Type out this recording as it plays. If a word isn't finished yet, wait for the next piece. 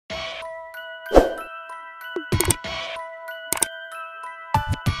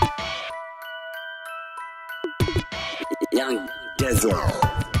Young Dizzle.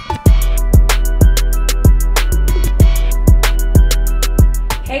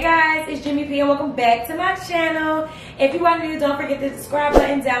 Hey guys, it's Jimmy P and welcome back to my channel. If you are new, don't forget the subscribe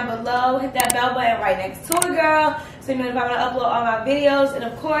button down below. Hit that bell button right next to it, girl, so you know if I'm gonna upload all my videos. And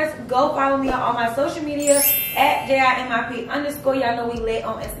of course, go follow me on all my social media at JIMIP_. Y'all know we lit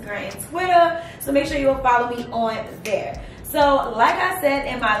on Instagram and Twitter, so make sure you will follow me on there. So, like I said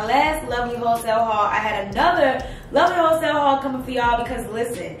in my last Lovely Wholesale haul, I had another Lovely Wholesale haul coming for y'all because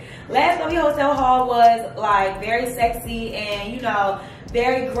listen, last Lovely Wholesale haul was like very sexy and you know,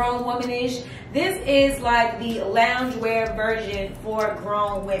 very grown womanish. This is like the loungewear version for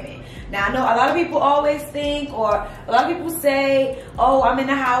grown women. Now I know a lot of people always think, or a lot of people say, oh, I'm in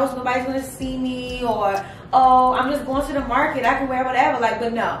the house, nobody's gonna see me, or oh, I'm just going to the market, I can wear whatever. Like,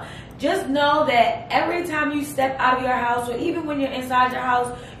 but no. Just know that every time you step out of your house, or even when you're inside your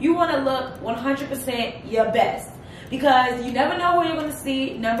house, you want to look 100% your best. Because you never know who you're going to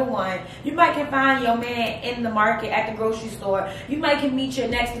see, number one. You might can find your man in the market, at the grocery store. You might can meet your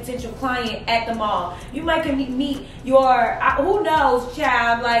next potential client at the mall. You might can meet your, who knows,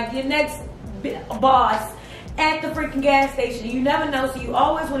 child, like your next boss at the freaking gas station. You never know, so you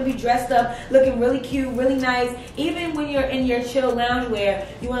always want to be dressed up, looking really cute, really nice. Even when you're in your chill loungewear,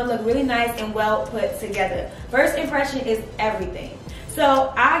 you want to look really nice and well put together. First impression is everything.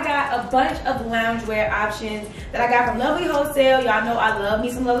 So I got a bunch of loungewear options that I got from Lovely Wholesale. Y'all know I love me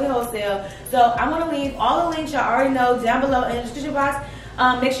some Lovely Wholesale. So I'm going to leave all the links y'all already know down below in the description box.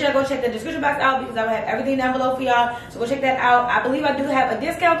 Make sure to go check the description box out because I will have everything down below for y'all. So go check that out. I believe I do have a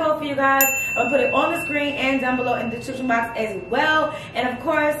discount code for you guys. I'll put it on the screen and down below in the description box as well. And of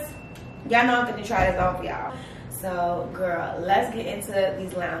course, y'all know I'm going to try this on for y'all. So girl, let's get into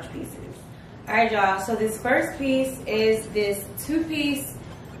these lounge pieces. Alright y'all, so this first piece is this two-piece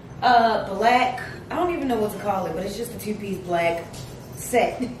black, I don't even know what to call it, but it's just a two-piece black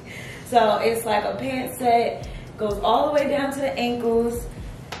set. So it's like a pant set, goes all the way down to the ankles.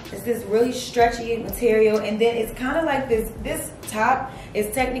 It's this really stretchy material, and then it's kind of like this top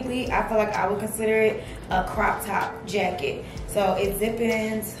is technically, I feel like I would consider it a crop top jacket. So it zip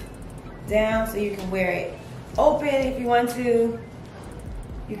ends down so you can wear it open if you want to.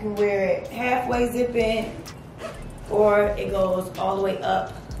 You can wear it halfway zip in, or it goes all the way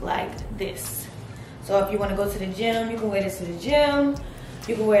up like this. So if you want to go to the gym, you can wear this to the gym.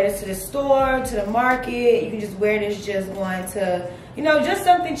 You can wear this to the store, to the market. You can just wear this just going to, you know, just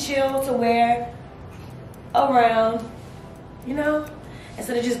something chill to wear around, you know.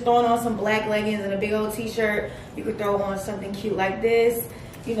 Instead of just throwing on some black leggings and a big old t-shirt, you could throw on something cute like this.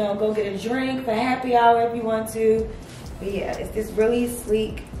 You know, go get a drink for happy hour if you want to. But yeah, it's this really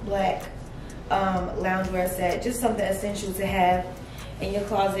sleek black loungewear set. Just something essential to have in your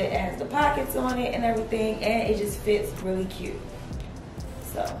closet. It has the pockets on it and everything, and it just fits really cute.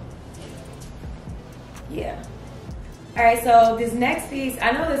 So, yeah. Alright, so this next piece, I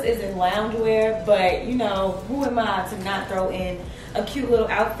know this isn't loungewear, but you know, who am I to not throw in a cute little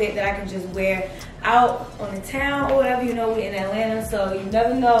outfit that I can just wear out on the town or whatever. You know, we're in Atlanta, so you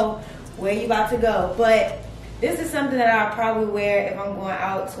never know where you about to go. But this is something that I'll probably wear if I'm going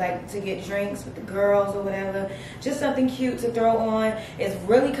out to get drinks with the girls or whatever. Just something cute to throw on. It's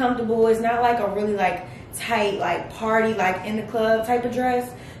really comfortable. It's not like a really like tight like party like in the club type of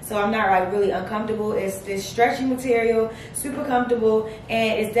dress. So I'm not like really uncomfortable. It's this stretchy material, super comfortable,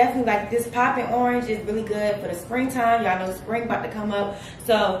 and it's definitely like this popping orange is really good for the springtime. Y'all know spring about to come up.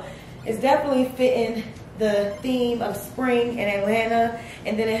 So it's definitely fitting the theme of spring in Atlanta.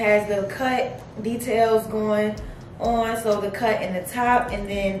 And then it has the cut details going on, so the cut in the top and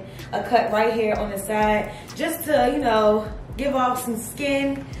then a cut right here on the side, just to, you know, give off some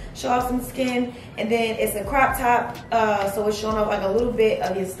skin, show off some skin. And then it's a crop top, so it's showing off like a little bit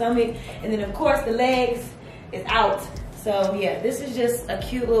of your stomach, and then of course the legs is out. So yeah, this is just a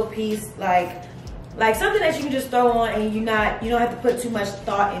cute little piece, like something that you can just throw on and you don't have to put too much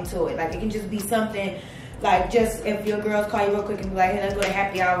thought into it. Like it can just be something like, just if your girls call you real quick and be like, hey, let's go to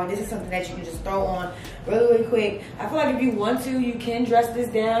happy hour, this is something that you can just throw on really quick. I feel like if you want to, you can dress this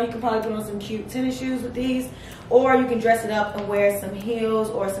down. You can probably put on some cute tennis shoes with these, or you can dress it up and wear some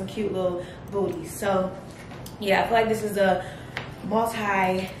heels or some cute little booties. So yeah, I feel like this is a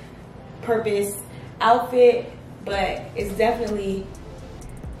multi-purpose outfit, but it's definitely,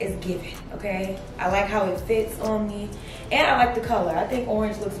 it's giving, okay? I like how it fits on me, and I like the color. I think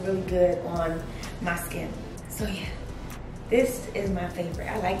orange looks really good on my skin. So yeah, this is my favorite.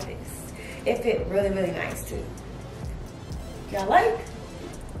 I like this. It fit really, really nice too. Y'all like?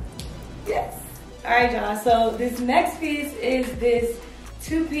 Yes. All right, y'all. So this next piece is this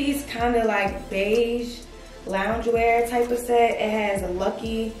two-piece kind of like beige loungewear type of set. It has a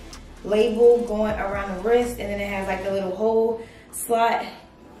Lucky label going around the wrist, and then it has like a little hole slot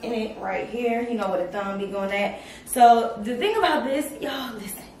in it right here, you know, where the thumb be going at. So the thing about this, y'all,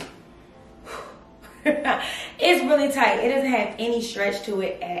 listen, it's really tight. It doesn't have any stretch to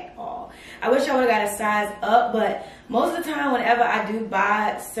it at all. I wish I would have got a size up, but most of the time whenever I do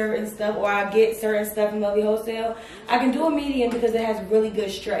buy certain stuff or I get certain stuff from Lovely Wholesale, I can do a medium because it has really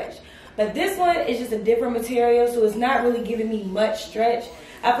good stretch. But this one is just a different material, so it's not really giving me much stretch.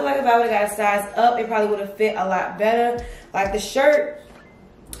 I feel like if I would have got a size up, it probably would have fit a lot better. Like the shirt,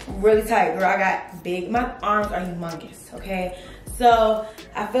 really tight, girl. I got big, my arms are humongous, okay? So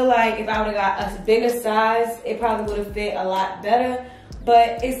I feel like if I would have got a bigger size, it probably would have fit a lot better.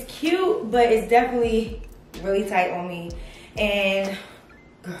 But it's cute, but it's definitely really tight on me. And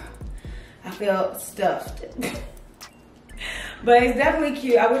girl, I feel stuffed. But it's definitely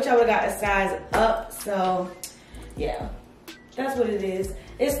cute. I wish I would have got a size up. So yeah, that's what it is.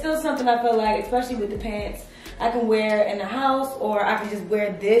 It's still something I feel like, especially with the pants, I can wear in the house, or I can just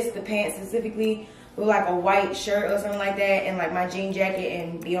wear this, the pants specifically, with like a white shirt or something like that, and like my jean jacket,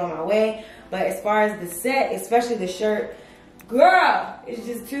 and be on my way. But as far as the set, especially the shirt, girl, it's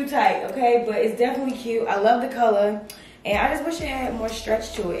just too tight, okay? But it's definitely cute. I love the color, and I just wish it had more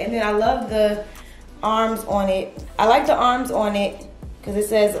stretch to it. And then I love the arms on it. I like the arms on it because it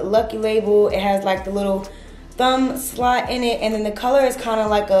says Lucky label. It has like the little thumb slot in it, and then the color is kind of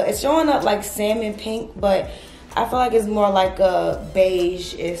like it's showing up like salmon pink, but I feel like it's more like a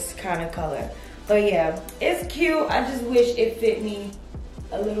beige-ish kind of color. But yeah, it's cute. I just wish it fit me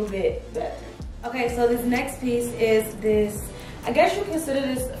a little bit better. Okay, so this next piece is this, I guess you consider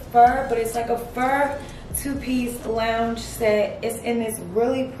this fur, but it's like a fur two-piece lounge set. It's in this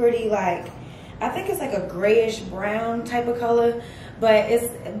really pretty, like, I think it's like a grayish brown type of color, but it's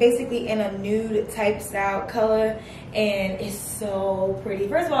basically in a nude type style color, and it's so pretty.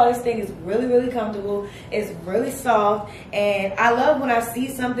 First of all, this thing is really, really comfortable. It's really soft, and I love when I see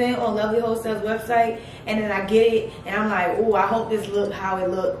something on Lovely Wholesale's website, and then I get it, and I'm like, oh, I hope this look how it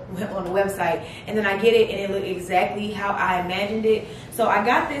looked on the website, and then I get it, and it looked exactly how I imagined it. So I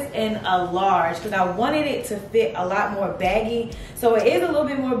got this in a large because I wanted it to fit a lot more baggy. So it is a little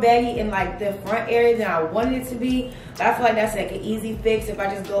bit more baggy in like the front area than I wanted it to be, but I feel like that's like an easy fix if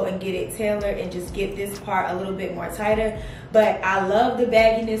I just go and get it tailored and just get this part a little bit more tighter. But I love the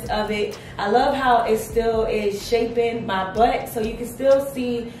bagginess of it. I love how it still is shaping my butt, so you can still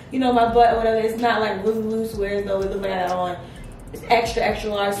see, you know, my butt or whatever. It's not like really loose where as though it looks like I got on extra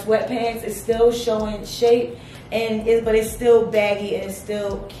large sweatpants. It's still showing shape, and but it's still baggy and it's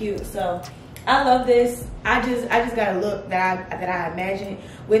still cute. So I love this. I just got a look that I imagined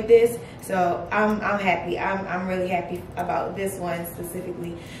with this. So I'm happy. I'm really happy about this one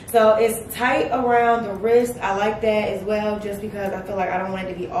specifically. So it's tight around the wrist. I like that as well, just because I feel like I don't want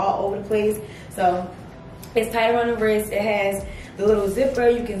it to be all over the place. So it's tight around the wrist. It has the little zipper.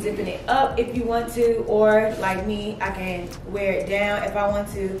 You can zip it up if you want to, or like me, I can wear it down if I want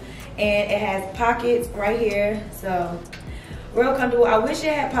to. And it has pockets right here. So real comfortable. I wish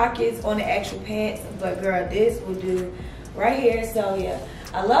it had pockets on the actual pants, but girl, this will do right here. So yeah,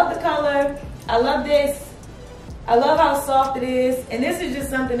 I love the color. I love this. I love how soft it is. And this is just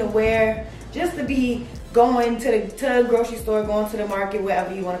something to wear just to be going to the grocery store, going to the market,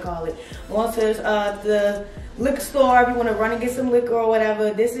 whatever you want to call it. Going to the liquor store if you want to run and get some liquor or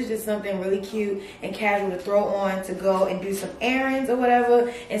whatever. This is just something really cute and casual to throw on to go and do some errands or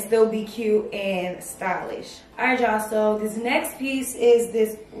whatever and still be cute and stylish. All right, y'all, so this next piece is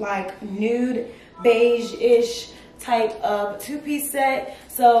this like nude beige-ish type of two-piece set.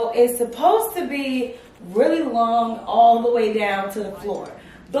 So it's supposed to be really long all the way down to the floor,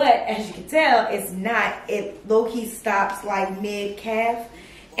 but as you can tell, it's not. It low-key stops like mid-calf,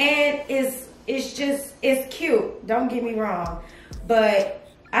 and it's cute, don't get me wrong, but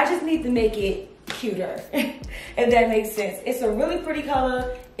I just need to make it cuter, if that makes sense. It's a really pretty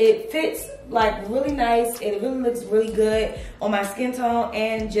color. It fits like really nice. It really looks really good on my skin tone,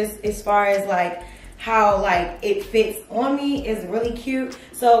 and just as far as like how like it fits on me is really cute.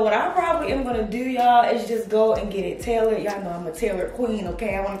 So what I probably am gonna do, y'all, is just go and get it tailored. Y'all know I'm a tailor queen,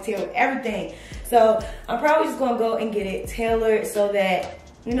 okay? I want to tailor everything. So I'm probably just gonna go and get it tailored so that,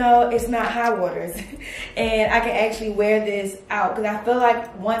 you know, it's not high waters and I can actually wear this out, because I feel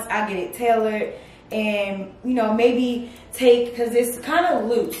like once I get it tailored and, you know, maybe because it's kind of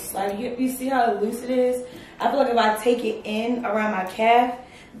loose, like you see how loose it is. I feel like if I take it in around my calf,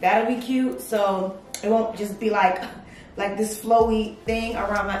 that'll be cute, so it won't just be like this flowy thing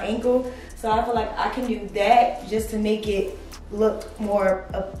around my ankle. So I feel like I can do that just to make it look more,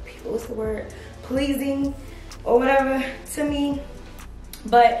 what's the word, pleasing or whatever to me.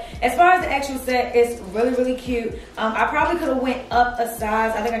 But as far as the actual set, it's really, really cute. I probably could have went up a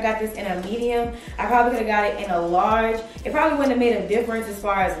size. I think I got this in a medium. I probably could have got it in a large. It probably wouldn't have made a difference as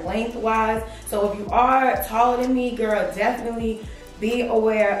far as length-wise. So if you are taller than me, girl, definitely be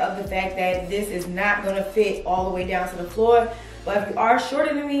aware of the fact that this is not gonna fit all the way down to the floor. But if you are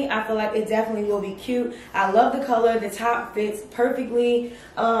shorter than me, I feel like it definitely will be cute. I love the color. The top fits perfectly.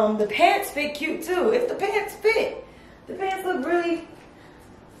 The pants fit cute too. If the pants fit, the pants look really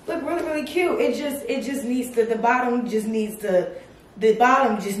cute. It just needs to, the bottom just needs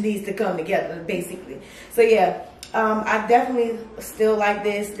to come together, basically. So yeah, I definitely still like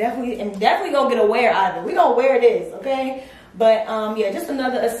this. Definitely gonna get a wear out of it. We gonna wear this, okay? But yeah, just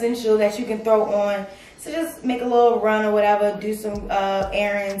another essential that you can throw on. So just make a little run or whatever, do some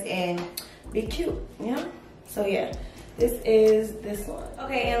errands and be cute, you know? So yeah, this is this one.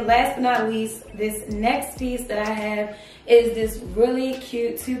 Okay, and last but not least, this next piece that I have is this really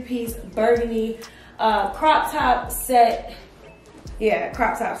cute two-piece burgundy crop top set. Yeah,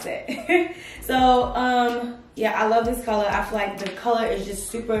 crop top set. So yeah, I love this color. I feel like the color is just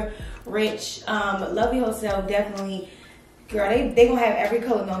super rich. Lovelywholesale definitely, girl, they gonna have every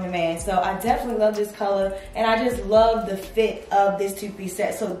color known to man. So I definitely love this color, and I just love the fit of this two-piece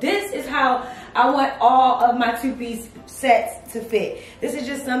set. So this is how I want all of my two-piece sets to fit. This is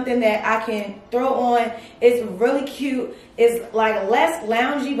just something that I can throw on. It's really cute. It's like less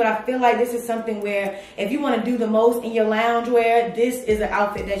loungy, but I feel like this is something where if you want to do the most in your loungewear, this is an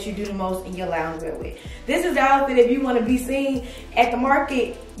outfit that you do the most in your loungewear with. This is the outfit if you want to be seen at the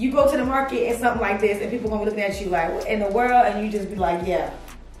market. You go to the market and something like this, and people are gonna be looking at you like, what in the world? And you just be like, yeah,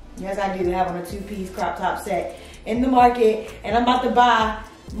 yes I do have on a two-piece crop top set in the market, and I'm about to buy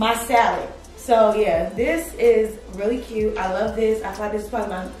my salad. So yeah, this is really cute. I love this. I feel like this is probably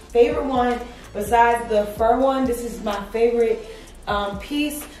my favorite one. Besides the fur one, this is my favorite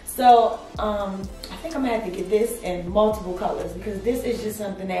piece. So I think I'm gonna have to get this in multiple colors, because this is just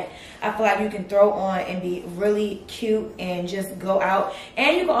something that I feel like you can throw on and be really cute and just go out.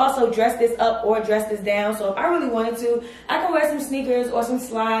 And you can also dress this up or dress this down. So if I really wanted to, I can wear some sneakers or some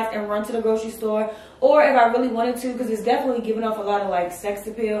slides and run to the grocery store. Or if I really wanted to, because it's definitely giving off a lot of like sex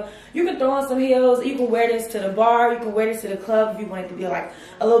appeal, you can throw on some heels. You can wear this to the bar. You can wear this to the club if you want it to be like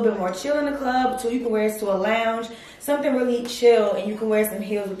a little bit more chill in the club. So you can wear this to a lounge, something really chill, and you can wear some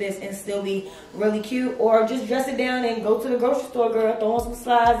heels with this and still be really cute. Or just dress it down and go to the grocery store, girl, throw on some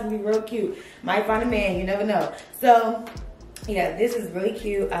slides and be real cute. Might find a man, you never know. So yeah, this is really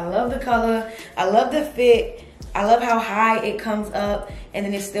cute. I love the color. I love the fit. I love how high it comes up, and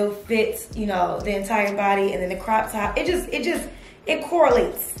then it still fits, you know, the entire body, and then the crop top. It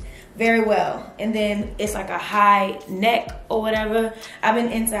correlates very well. And then it's like a high neck or whatever. I've been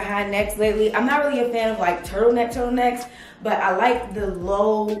into high necks lately. I'm not really a fan of like turtlenecks, but I like the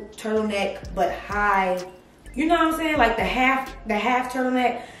low turtleneck but high. You know what I'm saying? Like the half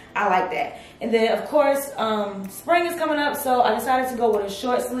turtleneck. I like that. And then of course, spring is coming up, so I decided to go with a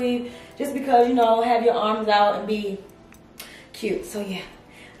short sleeve just because, you know, have your arms out and be cute. So yeah,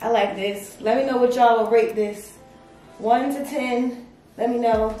 I like this. Let me know what y'all will rate this. 1 to 10, let me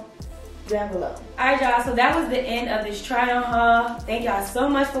know down below. Alright y'all, so that was the end of this try on haul. Thank y'all so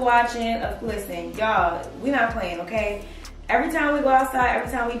much for watching. Listen, y'all, we not playing, okay? Every time we go outside,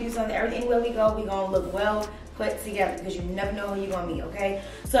 every time we do something, anywhere we go, we gonna look well put together, because you never know who you're gonna meet, okay?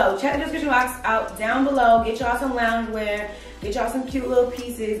 So check the description box out down below. Get y'all some loungewear, get y'all some cute little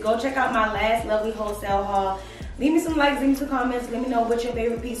pieces. Go check out my last Lovelywholesale haul. Leave me some likes, leave me some comments, let me know what your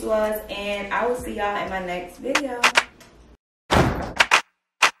favorite piece was, and I will see y'all in my next video.